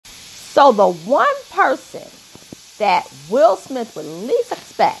So the one person that Will Smith would least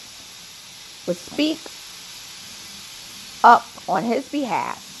expect would speak up on his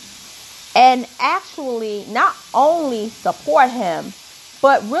behalf and actually not only support him,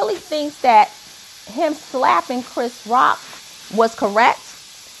 but really thinks that him slapping Chris Rock was correct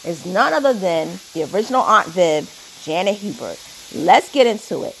is none other than the original Aunt Viv, Janet Hubert. Let's get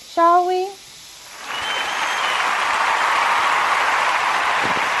into it, shall we?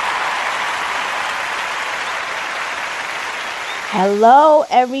 Hello,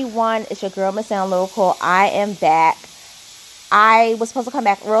 everyone. It's your girl, Miss Analytical. I am back. I was supposed to come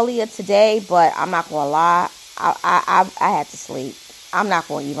back earlier today, but I'm not going to lie. I had to sleep. I'm not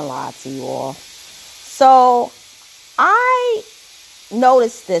going to even lie to you all. So, I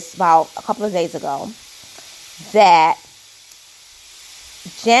noticed this about a couple of days ago, that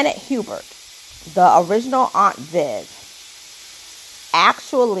Janet Hubert, the original Aunt Viv,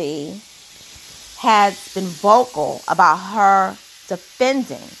 actually has been vocal about her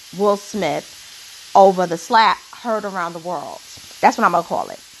defending Will Smith over the slap heard around the world. That's what I'm going to call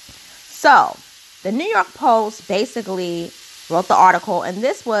it. So, the New York Post basically wrote the article, and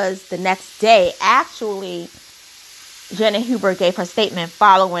this was the next day. Actually, Janet Hubert gave her statement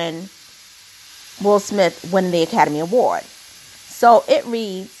following Will Smith winning the Academy Award. So, it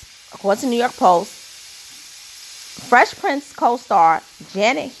reads, according to New York Post, Fresh Prince co-star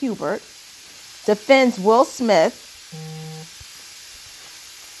Janet Hubert defends Will Smith.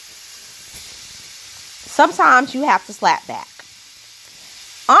 Sometimes you have to slap back.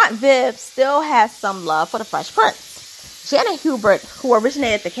 Aunt Viv still has some love for the Fresh Prince. Janet Hubert, who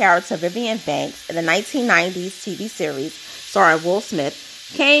originated the character Vivian Banks in the 1990s TV series starring Will Smith,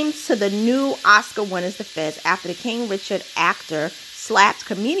 came to the new Oscar winner's defense after the King Richard actor slapped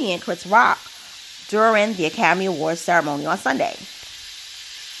comedian Chris Rock during the Academy Awards ceremony on Sunday.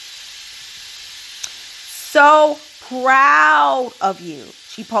 So proud of you,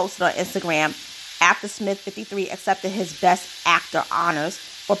 she posted on Instagram after Smith, 53, accepted his Best Actor honors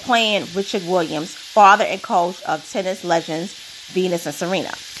for playing Richard Williams, father and coach of tennis legends Venus and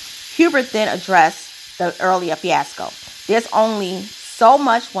Serena. Hubert then addressed the earlier fiasco. There's only so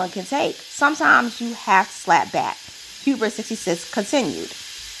much one can take. Sometimes you have to slap back. Hubert, 66, continued.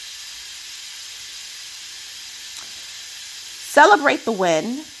 Celebrate the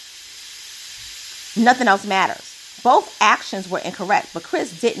win. Nothing else matters. Both actions were incorrect, but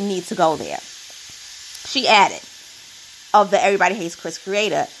Chris didn't need to go there. She added, of the Everybody Hates Chris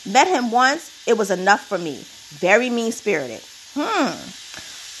creator, met him once, it was enough for me. Very mean-spirited.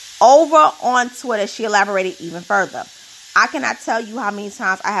 Over on Twitter, she elaborated even further. I cannot tell you how many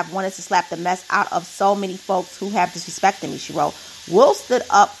times I have wanted to slap the mess out of so many folks who have disrespected me, she wrote. Will stood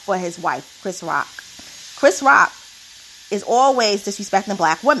up for his wife, Chris Rock. Chris Rock is always disrespecting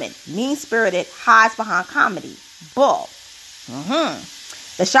black women. Mean-spirited, hides behind comedy. Bull.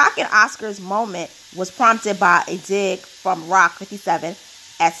 The shocking Oscars moment was prompted by a dig from Rock, 57,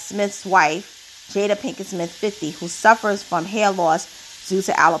 at Smith's wife, jadapinkettsmith, 50, who suffers from hair loss due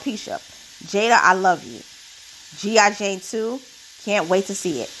to alopecia. Jada, I love you. G.I. Jane 2, can't wait to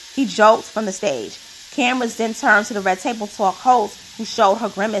see it. He joked from the stage. Cameras then turned to the Red Table Talk host, who showed her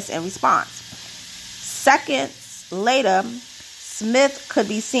grimace in response. Seconds later, Smith could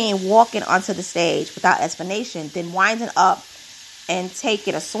be seen walking onto the stage without explanation, then winding up and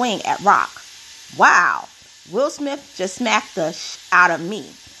taking a swing at Rock. Wow, Will Smith just smacked the out of me,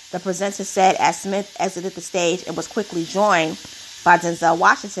 the presenter said as Smith exited the stage and was quickly joined by Denzel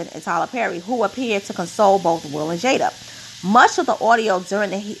Washington and Tyler Perry, who appeared to console both Will and Jada. Much of the audio during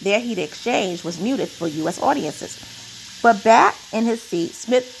their heated exchange was muted for U.S. audiences. But back in his seat,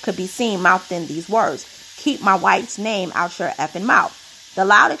 Smith could be seen mouthing these words, "Keep my wife's name out your effing mouth." The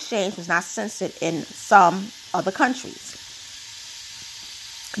loud exchange was not censored in some other countries.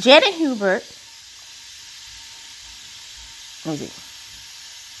 Janet Hubert,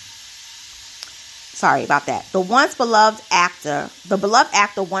 sorry about that. The beloved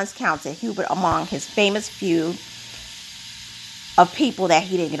actor once counted Hubert among his famous few of people that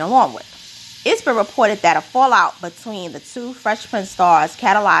he didn't get along with. It's been reported that a fallout between the two Fresh Prince stars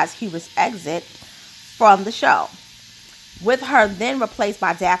catalyzed Hubert's exit from the show, with her then replaced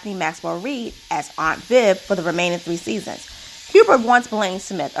by Daphne Maxwell-Reid as Aunt Viv for the remaining 3 seasons. Hubert once blamed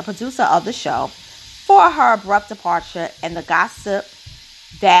Smith, a producer of the show, for her abrupt departure and the gossip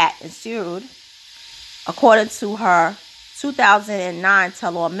that ensued, according to her 2009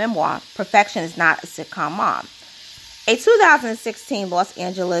 tell-all memoir, Perfection is Not a Sitcom Mom. A 2016 Los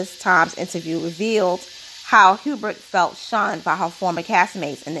Angeles Times interview revealed how Hubert felt shunned by her former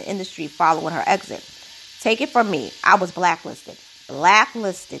castmates in the industry following her exit. Take it from me, I was blacklisted.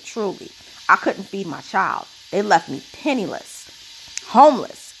 blacklisted, truly. I couldn't feed my child. They left me penniless,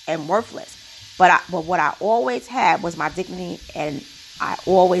 homeless, and worthless. But what I always had was my dignity, and I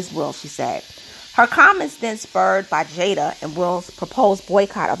always will, she said. Her comments then spurred by Jada and Will's proposed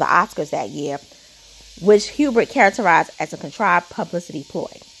boycott of the Oscars that year, which Hubert characterized as a contrived publicity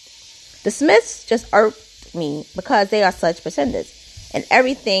ploy. The Smiths just irked me because they are such pretenders, and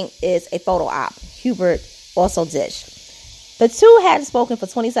everything is a photo op, Hubert also dished. The two hadn't spoken for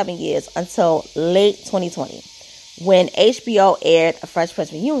 27 years until late 2020, when HBO aired a Fresh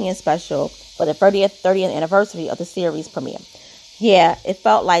Prince reunion special for the 30th anniversary of the series premiere. Yeah, it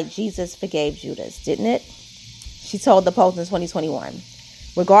felt like Jesus forgave Judas, didn't it? She told the Post in 2021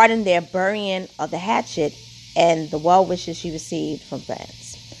 regarding their burying of the hatchet and the well wishes she received from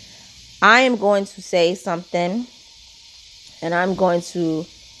friends. I am going to say something, and I'm going to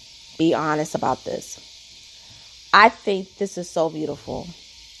be honest about this. I think this is so beautiful.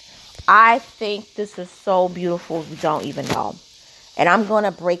 I think this is so beautiful you don't even know. And I'm going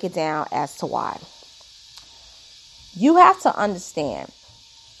to break it down as to why. You have to understand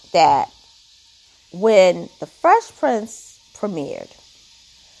that when the Fresh Prince premiered,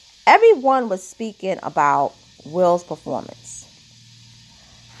 everyone was speaking about Will's performance.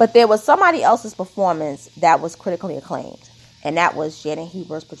 But there was somebody else's performance that was critically acclaimed. And that was Janet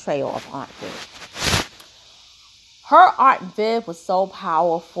Hubert's portrayal of Aunt Viv. Her Aunt Viv was so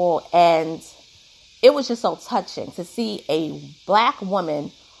powerful, and it was just so touching to see a black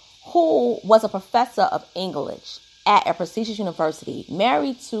woman who was a professor of English at a prestigious university,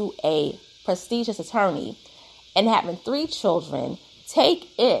 married to a prestigious attorney, and having 3 children, take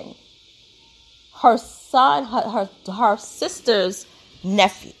in her son, her sister's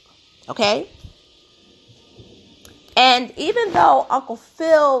nephew. Okay? And even though Uncle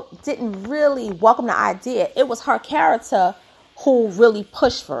Phil didn't really welcome the idea, it was her character who really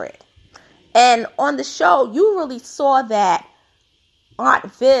pushed for it. And on the show, you really saw that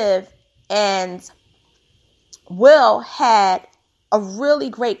Aunt Viv and Will had a really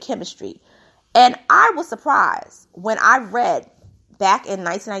great chemistry. And I was surprised when I read back in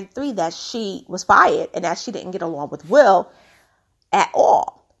 1993 that she was fired and that she didn't get along with Will at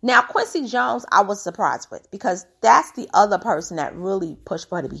all. Now, Quincy Jones, I was surprised with, because that's the other person that really pushed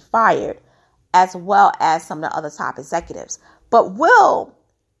for her to be fired, as well as some of the other top executives. But Will,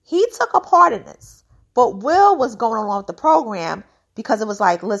 he took a part in this. But Will was going along with the program because it was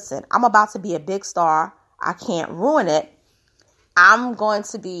like, listen, I'm about to be a big star. I can't ruin it. I'm going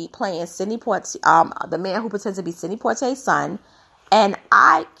to be playing Sidney Poitier, the man who pretends to be Sidney Poitier's son. And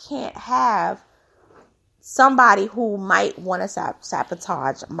I can't have somebody who might want to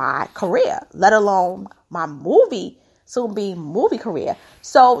sabotage my career, let alone my soon-be movie career.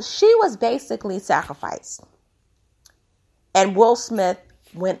 So she was basically sacrificed. And Will Smith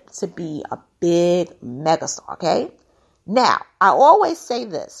went to be a big megastar, okay? Now, I always say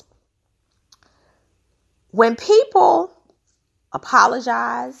this. When people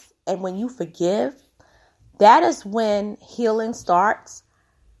apologize and when you forgive, that is when healing starts.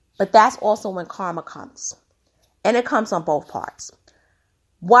 But that's also when karma comes. And it comes on both parts.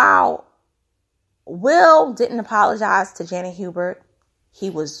 While Will didn't apologize to Janet Hubert,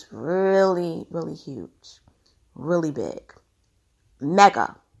 he was really, really huge. Really big.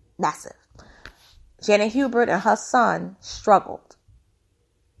 Mega. Massive. Janet Hubert and her son struggled.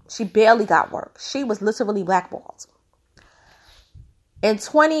 She barely got work. She was literally blackballed. In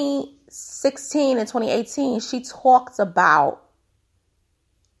 2016 and 2018, she talked about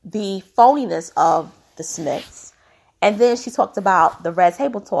the phoniness of the Smiths. And then she talked about the Red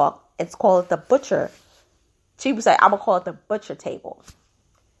Table Talk. It's called the Butcher. She would say, I'm going to call it the Butcher Table.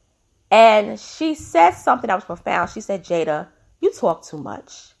 And she said something that was profound. She said, Jada, you talk too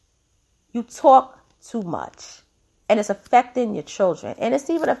much. You talk too much. And it's affecting your children. And it's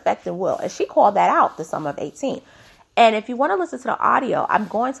even affecting Will. And she called that out this summer of 18. And if you want to listen to the audio, I'm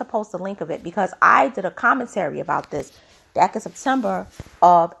going to post a link of it because I did a commentary about this back in September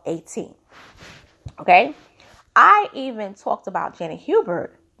of 18. Okay? I even talked about Janet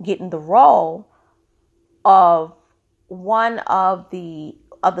Hubert getting the role of one of the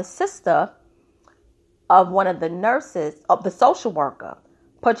sister of one of the nurses, of the social worker,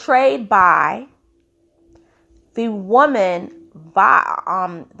 portrayed by the woman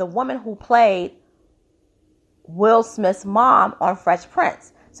who played Will Smith's mom on Fresh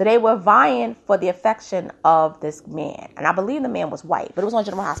Prince. So they were vying for the affection of this man. And I believe the man was white, but it was on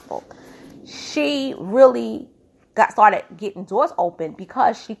General Hospital. She really started getting doors open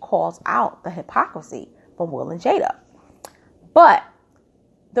because she calls out the hypocrisy from Will and Jada. But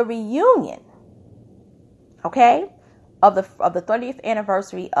the reunion, okay, of the 30th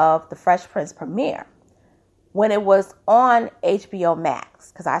anniversary of the Fresh Prince premiere, when it was on HBO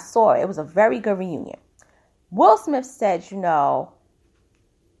Max, because I saw it. It was a very good reunion. Will Smith said,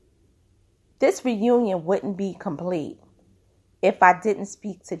 this reunion wouldn't be complete if I didn't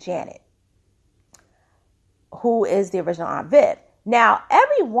speak to Janet, who is the original Aunt Viv. Now,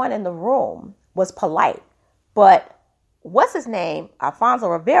 everyone in the room was polite, but what's his name? Alfonso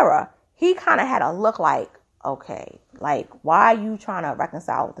Rivera, he kind of had a look like, okay, like, why are you trying to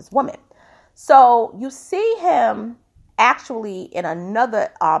reconcile with this woman? So you see him actually in another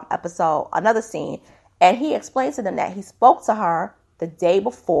episode, another scene, and he explains to them that he spoke to her the day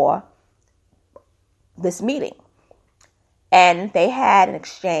before this meeting. And they had an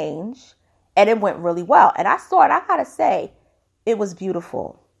exchange, and it went really well. And I saw it. I gotta say, it was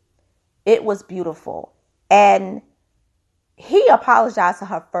beautiful. It was beautiful. And he apologized to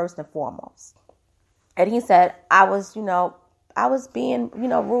her first and foremost. And he said, I was being,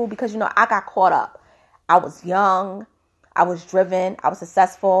 rude because, I got caught up. I was young. I was driven. I was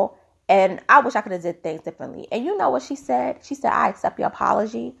successful. And I wish I could have did things differently. And you know what she said? She said, I accept your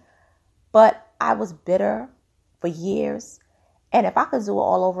apology, but I was bitter for years. And if I could do it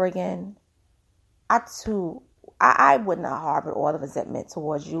all over again, I wouldn't have harbored all the resentment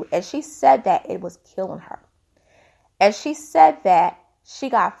towards you. And she said that it was killing her. And she said that she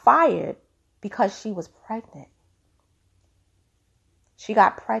got fired because she was pregnant. She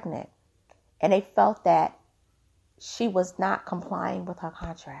got pregnant. And they felt that she was not complying with her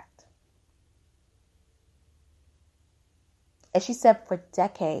contract. And she said for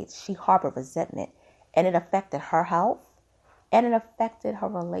decades, she harbored resentment. And it affected her health. And it affected her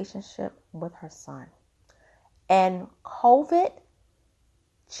relationship with her son. And COVID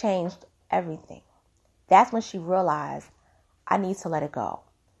changed everything. That's when she realized, I need to let it go.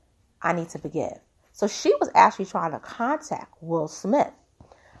 I need to forgive. So she was actually trying to contact Will Smith.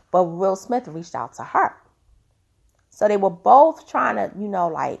 But Will Smith reached out to her. So they were both trying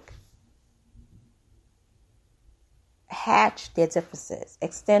to, hatch their differences,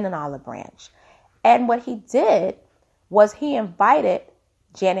 extend an olive branch. And what he did was he invited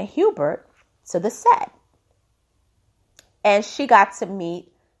Janet Hubert to the set. And she got to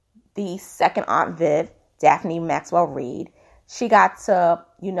meet the second Aunt Viv, Daphne Maxwell Reid. She got to,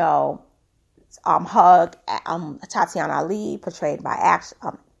 hug Tatiana Ali, portrayed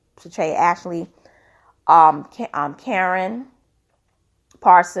Ashley, Karen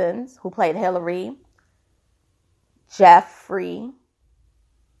Parsons, who played Hillary, Jeffrey.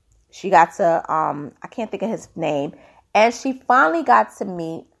 She got to, I can't think of his name. And she finally got to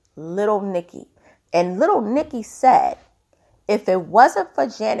meet Little Nicky. And Little Nicky said, if it wasn't for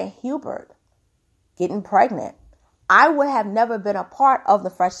Janet Hubert getting pregnant, I would have never been a part of the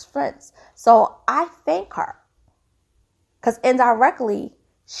Fresh Prince. So I thank her. Because indirectly,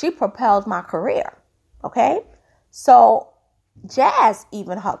 she propelled my career. Okay? So Jazz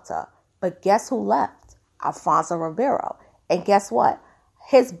even hugged her. But guess who left? Alfonso Ribeiro. And guess what?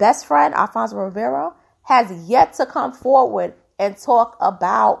 His best friend, Alfonso Ribeiro, has yet to come forward and talk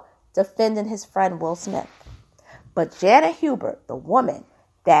about defending his friend Will Smith. But Janet Hubert, the woman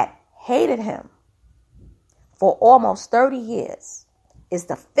that hated him for almost 30 years, is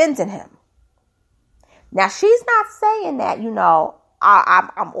defending him. Now, she's not saying that,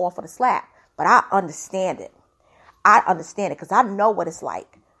 I'm all for the slap, but I understand it. I understand it because I know what it's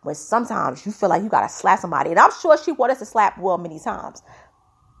like when sometimes you feel like you got to slap somebody. And I'm sure she wanted to slap Will many times.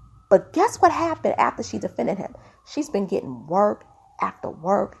 But guess what happened after she defended him? She's been getting work after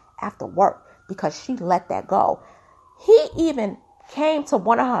work after work because she let that go. He even came to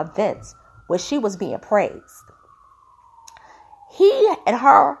one of her events where she was being praised. He and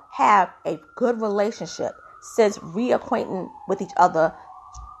her have a good relationship since reacquainting with each other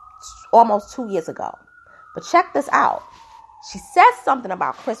almost 2 years ago. But check this out. She said something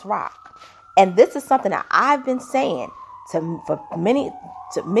about Chris Rock. And this is something that I've been saying to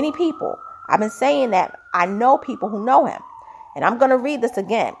many people. I've been saying that I know people who know him. And I'm going to read this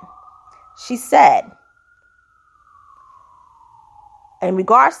again. She said, in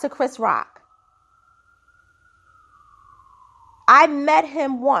regards to Chris Rock, I met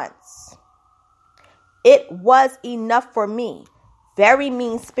him once. It was enough for me. Very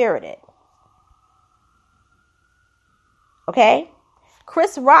mean-spirited. Okay?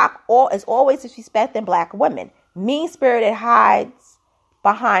 Chris Rock is always disrespecting black women. Mean-spirited hides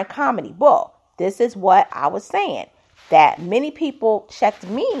behind comedy. Well, this is what I was saying. That many people checked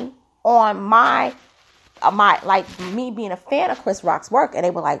me on my me being a fan of Chris Rock's work, and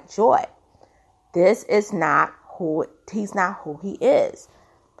they were like, Joy, he's not who he is.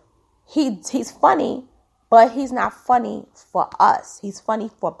 He's funny, But he's not funny for us. He's funny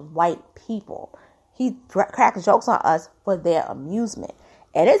for white people. He cracks jokes on us for their amusement.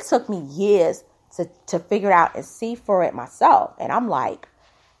 And it took me years to figure it out and see for it myself. And I'm like,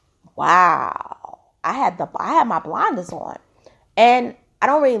 wow. I had my blinders on. And I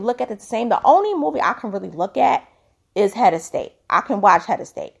don't really look at it the same. The only movie I can really look at is Head of State. I can watch Head of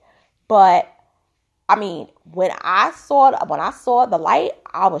State. But I mean, when I saw The Light,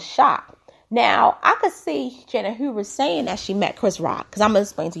 I was shocked. Now, I could see Janet Hubert saying that she met Chris Rock, because I'm going to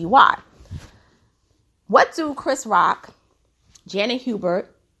explain to you why. What do Chris Rock, Janet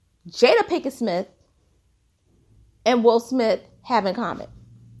Hubert, Jadapinkettsmith, and Will Smith have in common?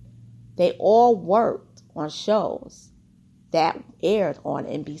 They all worked on shows that aired on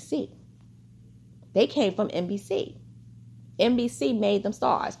NBC. They came from NBC. NBC made them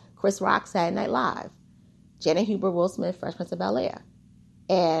stars. Chris Rock, Saturday Night Live. Janet Hubert, Will Smith, Fresh Prince of Bel-Air.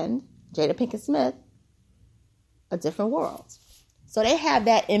 And Jada Pinkett Smith, A Different World. So they have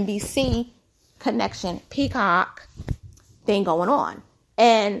that NBC connection, Peacock thing going on.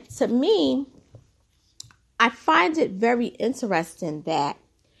 And to me, I find it very interesting that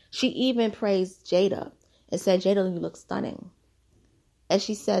she even praised Jada and said, Jada, you look stunning. And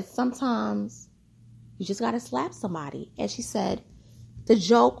she said, sometimes you just got to slap somebody. And she said, the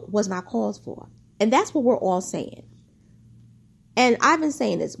joke was not called for. And that's what we're all saying. And I've been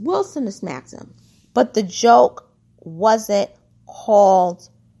saying this. Wilson smacked him. But the joke wasn't called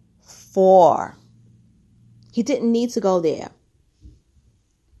for. He didn't need to go there.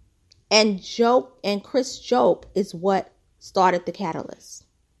 And Chris' joke is what started the catalyst.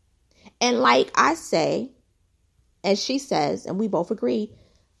 And like I say, and she says, and we both agree,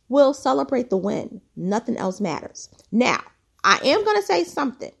 we'll celebrate the win. Nothing else matters. Now, I am going to say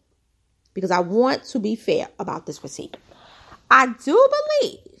something because I want to be fair about this critique. I do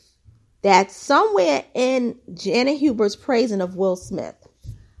believe that somewhere in Janet Hubert's praising of Will Smith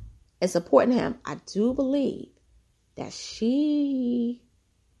and supporting him, I do believe that she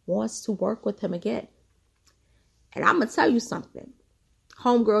wants to work with him again. And I'm going to tell you something.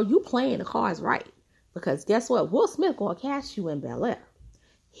 Homegirl, you playing the cards right. Because guess what? Will Smith going to cast you in Bel-Air.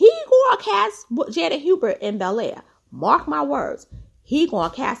 He going to cast Janet Hubert in Bel-Air. Mark my words. He going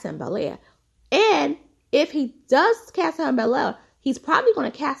to cast her in Bel-Air. And if he does cast her in Bel-Air, he's probably going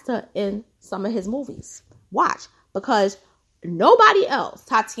to cast her in some of his movies. Watch. Because nobody else,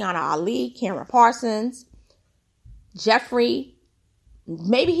 Tatiana Ali, Cameron Parsons, Jeffrey,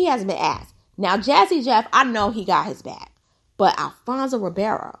 maybe he hasn't been asked. Now, Jazzy Jeff, I know he got his back. But Alfonso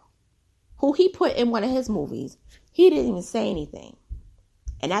Ribeiro, who he put in one of his movies, he didn't even say anything.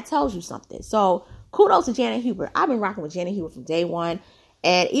 And that tells you something. So, kudos to Janet Hubert. I've been rocking with Janet Hubert from day one.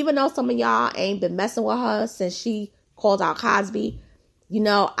 And even though some of y'all ain't been messing with her since she called out Cosby, you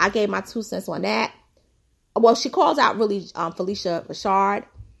know, I gave my 2 cents on that. Well, she calls out really Felicia Rashad.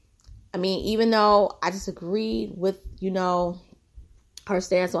 I mean, even though I disagreed with, you know, her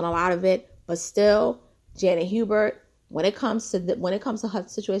stance on a lot of it, but still, Janet Hubert, when it comes to her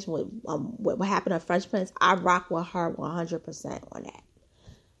situation with what happened to Fresh Prince, I rock with her 100% on that.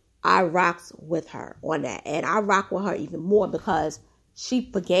 I rocked with her on that, and I rock with her even more because she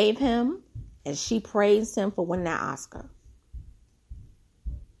forgave him and she praised him for winning that Oscar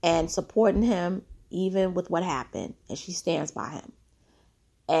and supporting him even with what happened, and she stands by him.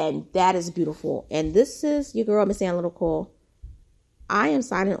 And that is beautiful. And this is your girl, Miss Analytical. I am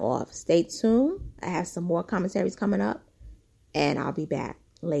signing off. Stay tuned. I have some more commentaries coming up, and I'll be back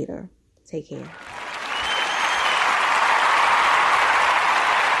later. Take care.